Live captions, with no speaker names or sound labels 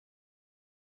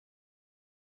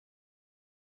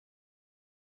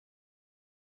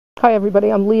Hi everybody,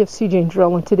 I'm Leah of CJ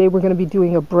Drill, and today we're going to be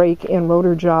doing a brake and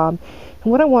rotor job.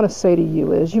 And what I want to say to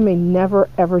you is you may never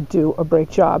ever do a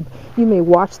brake job. You may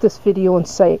watch this video and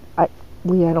say,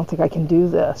 Leah, I don't think I can do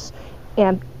this.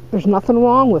 And there's nothing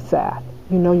wrong with that.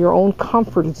 You know, your own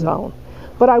comfort zone.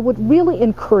 But I would really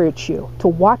encourage you to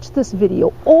watch this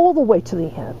video all the way to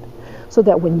the end so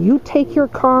that when you take your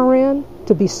car in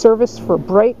to be serviced for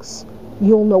brakes,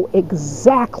 you'll know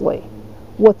exactly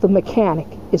what the mechanic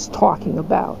is talking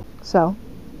about. So,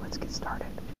 let's get started.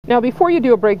 Now, before you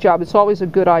do a brake job, it's always a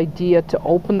good idea to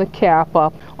open the cap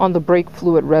up on the brake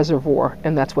fluid reservoir,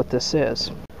 and that's what this is.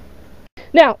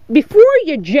 Now, before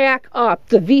you jack up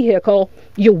the vehicle,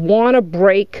 you want to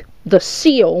break the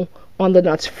seal on the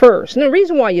nuts first. And the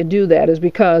reason why you do that is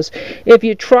because if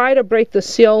you try to break the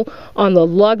seal on the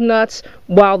lug nuts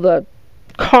while the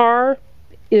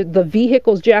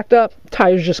vehicle's jacked up, the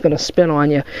tire's just going to spin on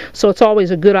you. So it's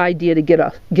always a good idea to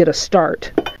get a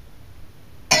start.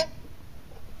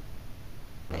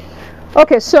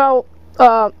 Okay, so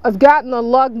I've gotten the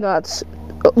lug nuts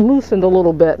loosened a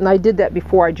little bit, and I did that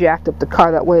before I jacked up the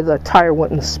car. That way the tire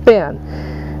wouldn't spin.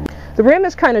 The rim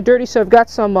is kind of dirty, so I've got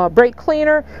some brake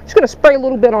cleaner. I'm just going to spray a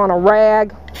little bit on a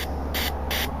rag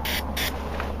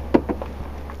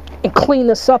and clean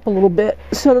this up a little bit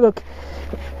so that it'll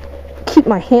keep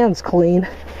my hands clean.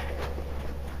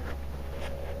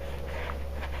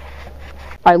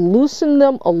 I loosen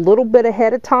them a little bit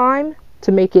ahead of time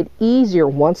to make it easier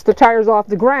once the tire's off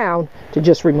the ground to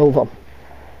just remove them.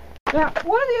 Now,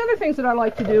 one of the other things that I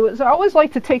like to do is I always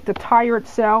like to take the tire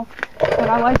itself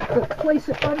and I like to place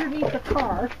it underneath the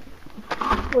car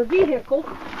or vehicle.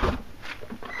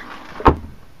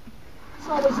 It's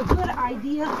always a good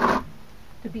idea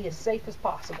to be as safe as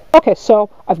possible. Okay, so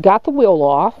I've got the wheel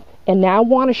off, and now I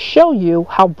want to show you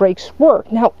how brakes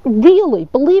work. Now, really,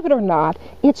 believe it or not,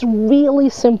 it's really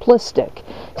simplistic.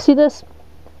 See this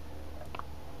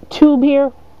tube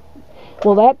here?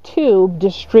 Well, that tube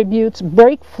distributes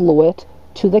brake fluid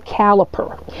to the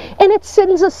caliper, and it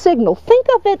sends a signal. Think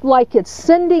of it like it's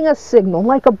sending a signal,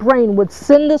 like a brain would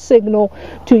send a signal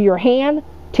to your hand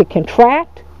to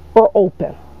contract or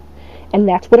open. And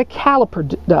that's what a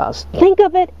caliper does. Think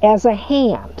of it as a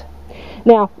hand.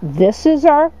 Now, this is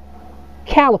our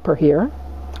caliper here,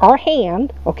 our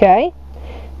hand, okay?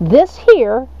 This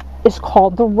here is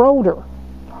called the rotor,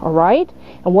 all right?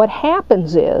 And what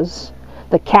happens is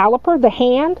the caliper, the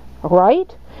hand, all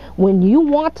right, when you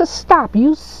want to stop,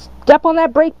 you step on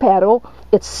that brake pedal,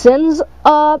 it sends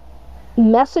a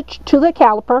message to the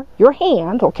caliper, your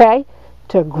hand, okay,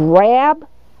 to grab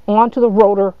onto the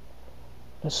rotor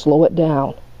and slow it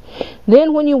down.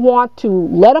 Then when you want to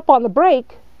let up on the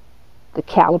brake, the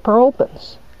caliper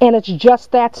opens. And it's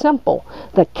just that simple.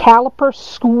 The caliper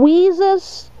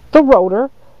squeezes the rotor,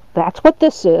 that's what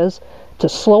this is, to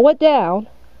slow it down,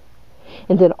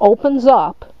 and then opens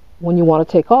up when you want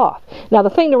to take off. Now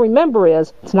the thing to remember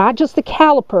is, it's not just the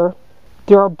caliper,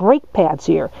 there are brake pads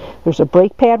here. There's a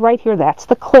brake pad right here, that's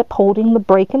the clip holding the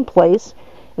brake in place,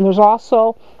 and there's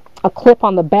also a clip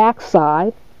on the back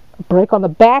side, a brake on the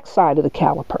back side of the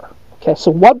caliper. Okay,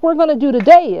 so what we're going to do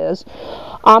today is,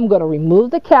 I'm going to remove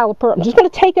the caliper, I'm just going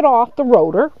to take it off the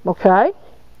rotor, okay?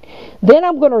 Then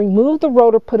I'm going to remove the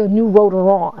rotor, put a new rotor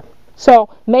on. So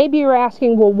maybe you're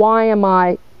asking, well, why am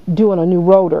I doing a new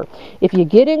rotor? If you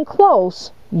get in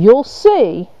close, you'll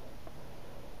see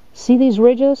these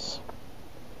ridges?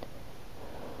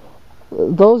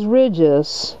 Those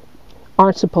ridges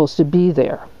aren't supposed to be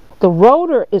there. The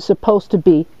rotor is supposed to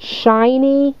be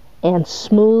shiny and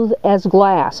smooth as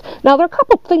glass. Now, there are a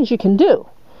couple of things you can do.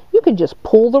 You can just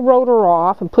pull the rotor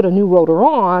off and put a new rotor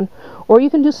on, or you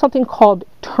can do something called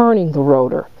turning the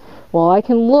rotor. Well, I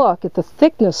can look at the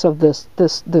thickness of this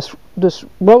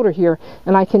rotor here,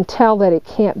 and I can tell that it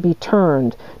can't be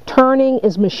turned. Turning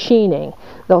is machining.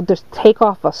 They'll just take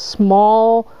off a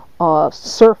small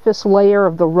surface layer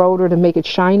of the rotor to make it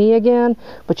shiny again,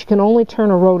 but you can only turn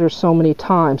a rotor so many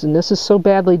times, and this is so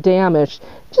badly damaged,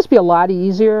 it'd just be a lot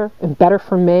easier and better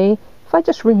for me if I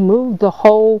just removed the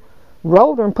whole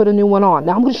rotor and put a new one on.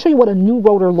 Now I'm going to show you what a new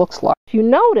rotor looks like. If you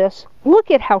notice, look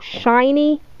at how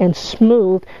shiny and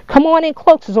smooth. Come on in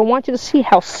close because I want you to see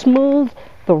how smooth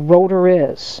the rotor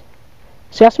is.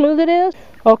 See how smooth it is?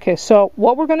 Okay, so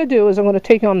what we're going to do is I'm going to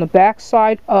take it on the back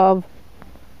side of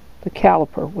the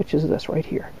caliper, which is this right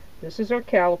here. This is our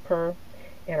caliper,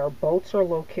 and our bolts are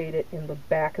located in the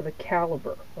back of the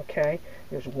caliper, okay?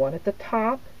 There's one at the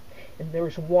top, and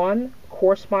there's one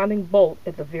corresponding bolt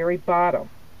at the very bottom.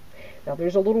 Now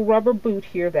there's a little rubber boot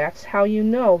here. That's how you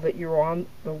know that you're on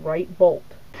the right bolt.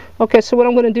 Okay, so what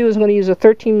I'm going to do is I'm going to use a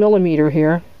 13 millimeter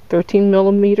here, 13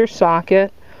 millimeter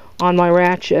socket on my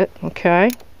ratchet, okay?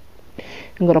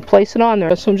 I'm going to place it on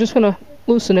there, so I'm just going to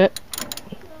loosen it.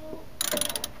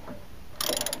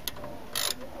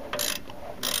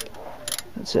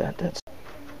 That's it.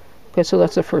 Okay, so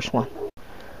that's the first one.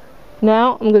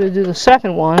 Now I'm going to do the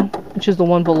second one, which is the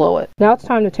one below it. Now it's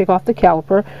time to take off the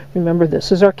caliper. Remember,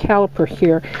 this is our caliper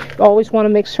here. You always want to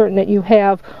make certain that you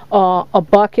have a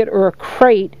bucket or a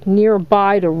crate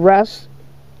nearby to rest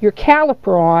your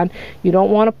caliper on. You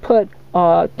don't want to put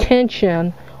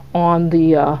tension on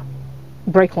the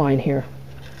brake line here.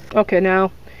 Okay,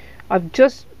 now I've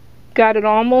just got it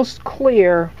almost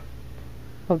clear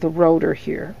of the rotor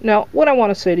here. Now what I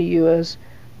want to say to you is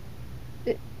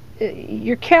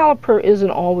your caliper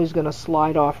isn't always going to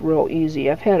slide off real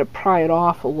easy. I've had to pry it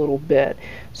off a little bit.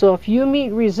 So if you meet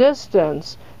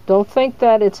resistance, don't think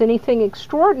that it's anything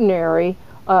extraordinary.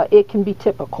 It can be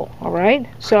typical, all right?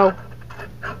 So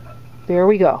there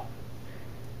we go.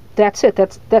 That's it.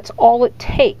 That's all it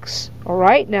takes, all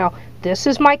right? Now, this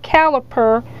is my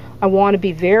caliper. I want to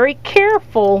be very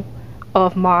careful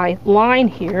of my line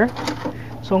here.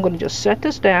 So I'm going to just set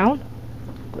this down.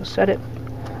 I'm going to set it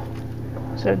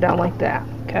down like that,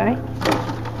 okay?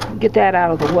 Get that out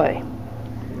of the way.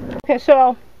 Okay,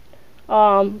 so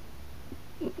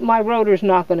my rotor's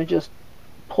not going to just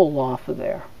pull off of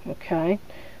there, okay?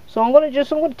 So I'm going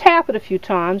to tap it a few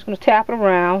times. I'm going to tap it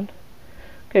around.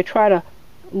 Okay, try to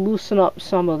loosen up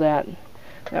some of that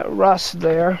rust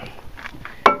there.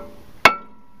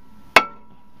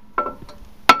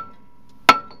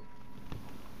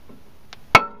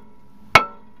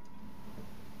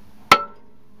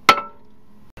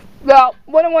 Now,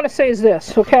 what I want to say is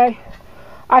this, okay?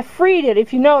 I freed it.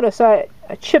 If you notice, I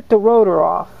chipped the rotor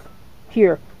off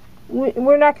here.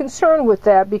 We're not concerned with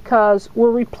that because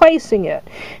we're replacing it.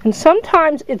 And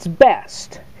sometimes it's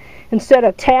best, instead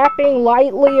of tapping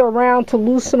lightly around to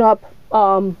loosen up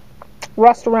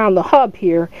rust around the hub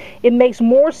here, it makes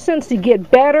more sense to get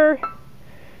better.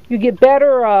 You get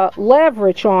better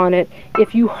leverage on it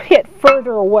if you hit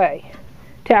further away.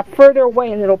 Tap further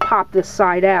away and it'll pop this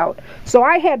side out. So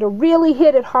I had to really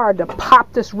hit it hard to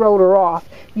pop this rotor off.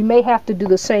 You may have to do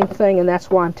the same thing, and that's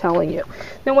why I'm telling you.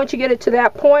 Then once you get it to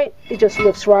that point, it just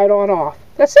lifts right on off.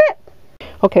 That's it.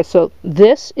 Okay, so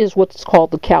this is what's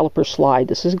called the caliper slide.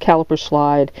 This is a caliper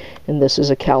slide, and this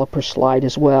is a caliper slide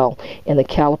as well. And the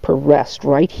caliper rests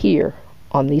right here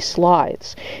on these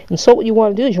slides. And so what you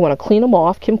want to do is you want to clean them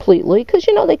off completely, because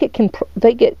you know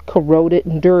they get corroded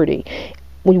and dirty.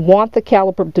 We want the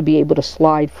caliper to be able to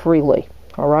slide freely,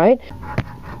 all right?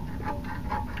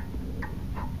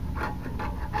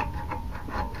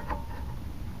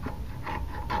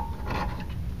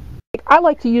 I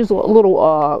like to use a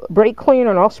little brake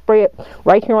cleaner, and I'll spray it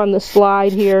right here on this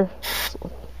slide here.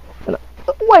 And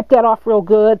wipe that off real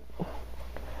good.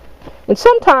 And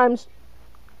sometimes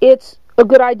it's a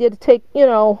good idea to take, you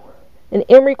know, an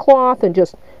emery cloth and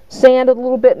just sand it a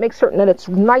little bit, make certain that it's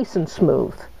nice and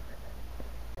smooth.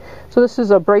 So this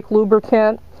is a brake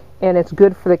lubricant, and it's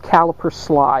good for the caliper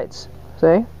slides.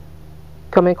 See?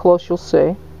 Come in close, you'll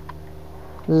see.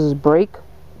 This is brake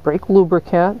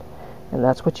lubricant, and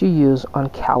that's what you use on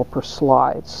caliper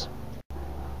slides.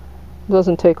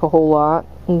 Doesn't take a whole lot.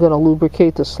 I'm going to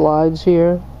lubricate the slides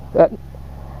here. That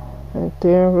right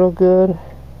there, real good.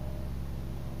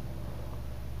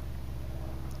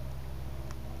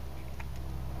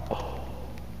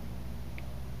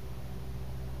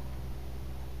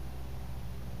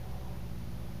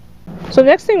 So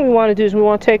next thing we want to do is we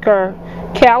want to take our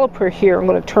caliper here. I'm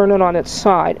going to turn it on its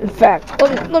side. In fact,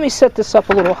 let me set this up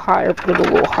a little higher, put it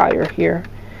a little higher here.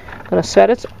 I'm going to set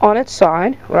it on its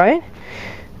side, right?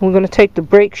 And we're going to take the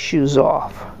brake shoes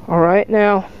off. All right,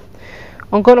 now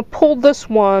I'm going to pull this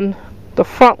one, the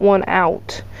front one,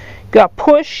 out. You got to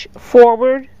push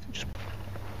forward.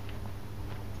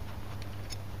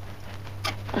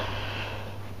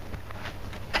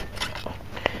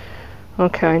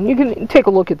 Okay, and you can take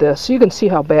a look at this. You can see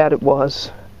how bad it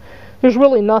was. There's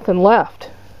really nothing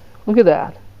left. Look at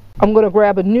that. I'm going to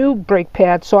grab a new brake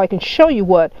pad so I can show you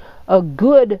what a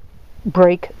good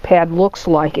brake pad looks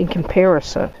like in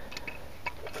comparison.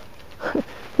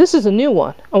 This is a new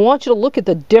one. I want you to look at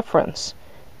the difference,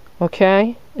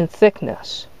 okay, in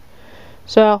thickness.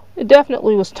 So it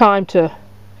definitely was time to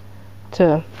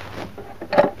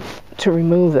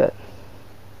remove it.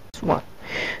 This one.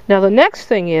 Now the next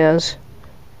thing is,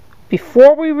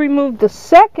 before we remove the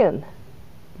second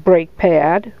brake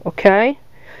pad, okay,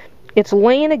 it's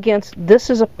laying against, this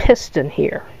is a piston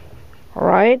here, all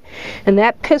right, and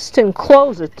that piston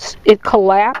closes, it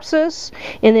collapses,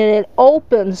 and then it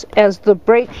opens as the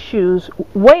brake shoes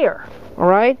wear, all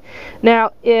right.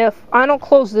 Now if I don't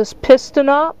close this piston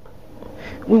up,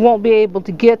 we won't be able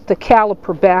to get the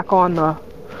caliper back on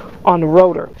the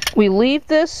rotor. We leave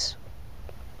this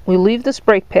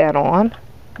brake pad on,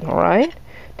 all right?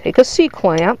 Take a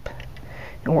C-clamp,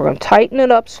 and we're going to tighten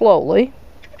it up slowly.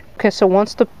 Okay, so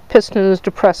once the piston is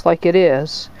depressed like it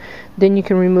is, then you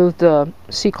can remove the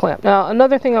C-clamp. Now,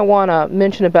 another thing I want to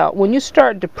mention about when you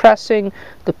start depressing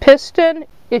the piston,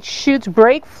 it shoots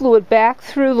brake fluid back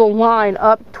through the line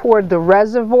up toward the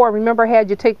reservoir. Remember I had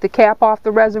you take the cap off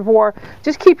the reservoir?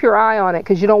 Just keep your eye on it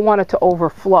because you don't want it to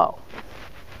overflow.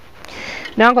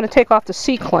 Now I'm going to take off the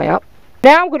C-clamp.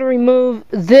 Now I'm going to remove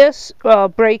this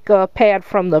brake pad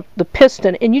from the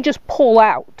piston, and you just pull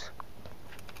out.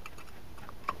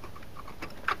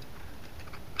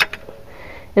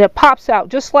 And it pops out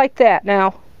just like that.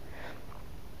 Now,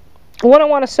 what I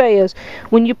want to say is,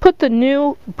 when you put the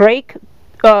new brake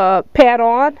pad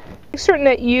on, make certain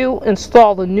that you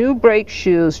install the new brake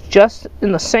shoes just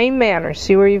in the same manner.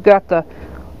 See where you've got the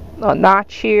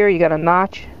notch here, you got a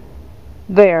notch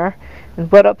there,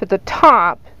 but up at the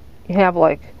top you have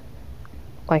like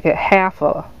a half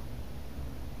a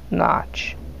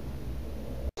notch.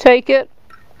 Take it,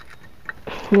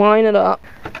 line it up.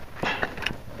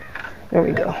 There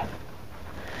we go.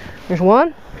 There's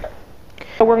one.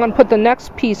 So we're going to put the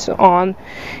next piece on,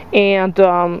 and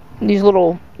these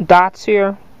little dots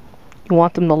here, you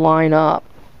want them to line up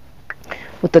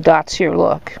with the dots here.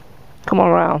 Look, come on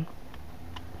around.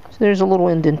 So there's a little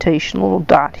indentation, a little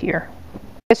dot here.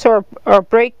 Okay, so our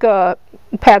brake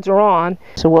pads are on.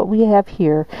 So what we have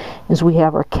here is we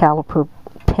have our caliper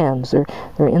pins.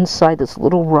 They're inside this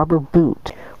little rubber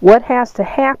boot. What has to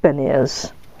happen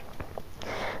is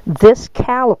this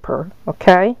caliper,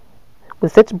 okay,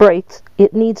 with its brakes,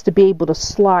 it needs to be able to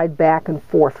slide back and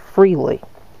forth freely.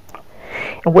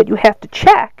 And what you have to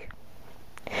check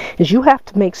is you have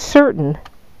to make certain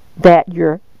that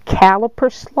your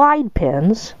caliper slide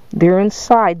pins, they're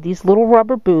inside these little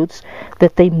rubber boots,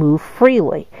 that they move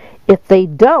freely. If they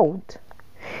don't,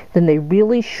 then they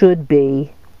really should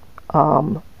be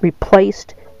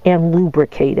replaced and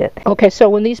lubricated. Okay, so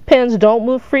when these pins don't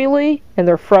move freely and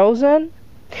they're frozen,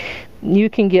 you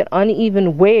can get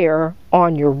uneven wear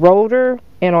on your rotor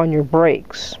and on your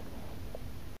brakes.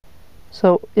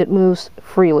 So it moves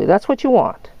freely. That's what you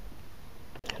want.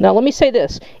 Now let me say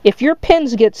this. If your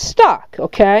pins get stuck,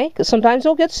 okay, because sometimes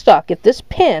they'll get stuck, if this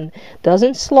pin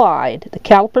doesn't slide, the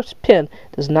caliper pin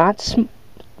does not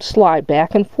slide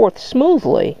back and forth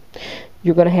smoothly,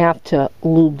 you're going to have to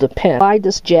lube the pin. Slide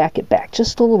this jacket back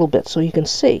just a little bit so you can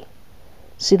see.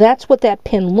 See, that's what that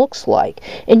pin looks like.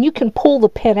 And you can pull the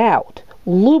pin out,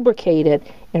 lubricate it,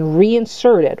 and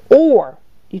reinsert it. Or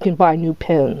you can buy new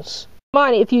pins.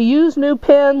 Mind, if you use new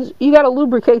pins, you got to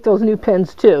lubricate those new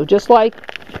pins too, just like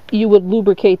you would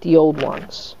lubricate the old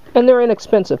ones. And they're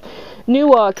inexpensive. New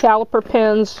caliper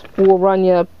pins will run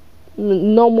you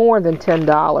no more than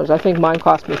 $10. I think mine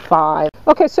cost me $5.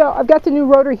 Okay, so I've got the new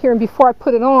rotor here, and before I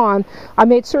put it on, I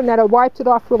made certain that I wiped it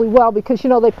off really well, because you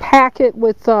know they pack it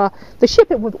with, they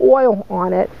ship it with oil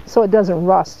on it so it doesn't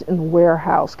rust in the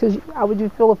warehouse. Because how would you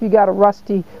feel if you got a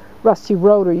rusty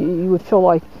rotor? You would feel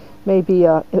like maybe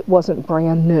it wasn't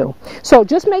brand new. So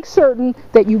just make certain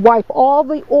that you wipe all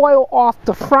the oil off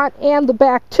the front and the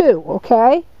back too,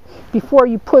 okay, before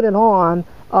you put it on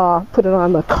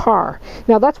the car.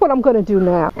 Now that's what I'm going to do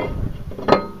now.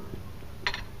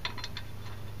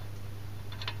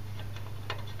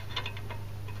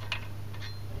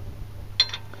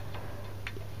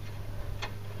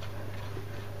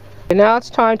 And now it's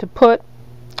time to put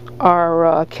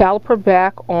our caliper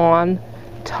back on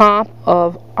top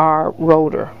of our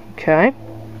rotor. Okay.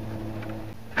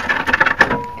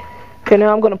 Okay,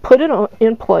 now I'm going to put it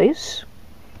in place.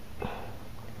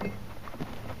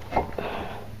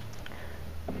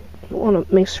 You want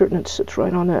to make certain it sits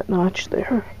right on that notch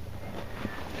there.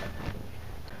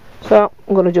 So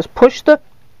I'm going to just push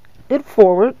it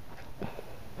forward.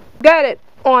 Got it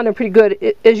on there pretty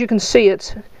good. As you can see,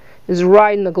 it's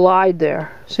riding the glide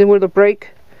there. See where the brake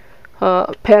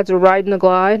pads are riding the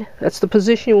glide? That's the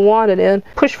position you want it in.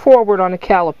 Push forward on the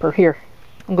caliper here.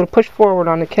 I'm going to push forward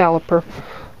on the caliper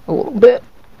a little bit.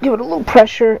 Give it a little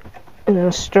pressure, and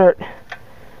then start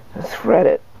to thread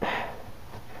it.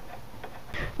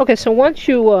 Okay, so once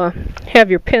you have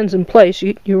your pins in place,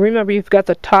 you remember you've got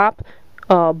the top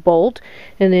bolt,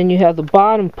 and then you have the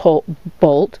bottom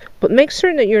bolt, but make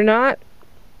certain that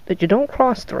you don't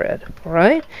cross thread, all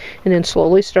right? And then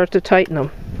slowly start to tighten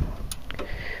them.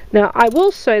 Now, I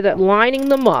will say that lining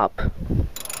them up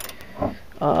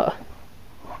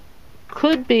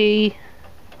could be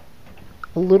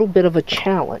a little bit of a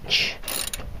challenge.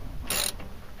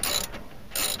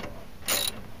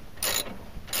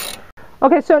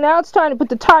 Okay, so now it's time to put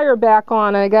the tire back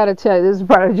on. I gotta tell you, this is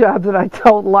part of the job that I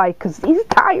don't like because these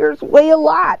tires weigh a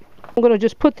lot. I'm gonna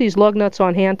just put these lug nuts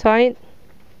on hand tight.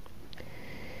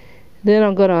 Then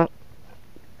I'm gonna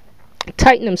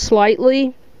tighten them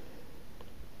slightly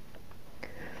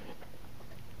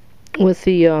with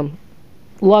the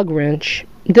lug wrench.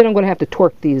 Then I'm gonna have to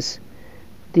torque these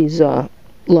lug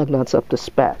nuts up to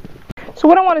spec. So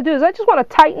what I want to do is I just want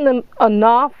to tighten them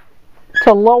enough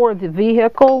to lower the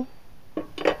vehicle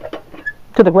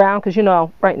to the ground, because you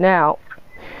know right now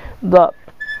the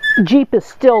Jeep is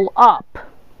still up.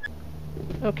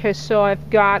 Okay, so I've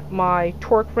got my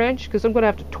torque wrench because I'm going to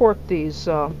have to torque these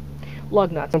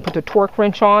lug nuts. I'm going to put the torque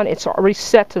wrench on. It's already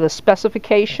set to the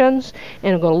specifications,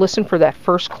 and I'm going to listen for that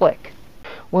first click.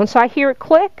 Once I hear it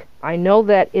click, I know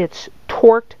that it's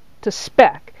torqued to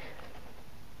spec.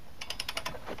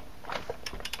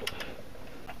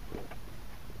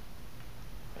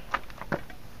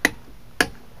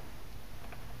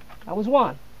 That was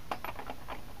one.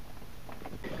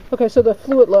 Okay, so the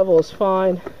fluid level is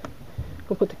fine.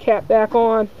 We'll put the cap back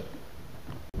on.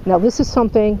 Now this is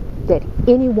something that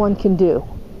anyone can do,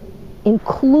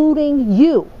 including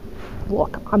you.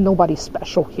 Look, I'm nobody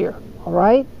special here, all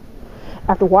right?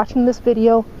 After watching this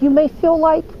video, you may feel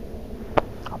like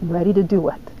I'm ready to do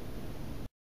it.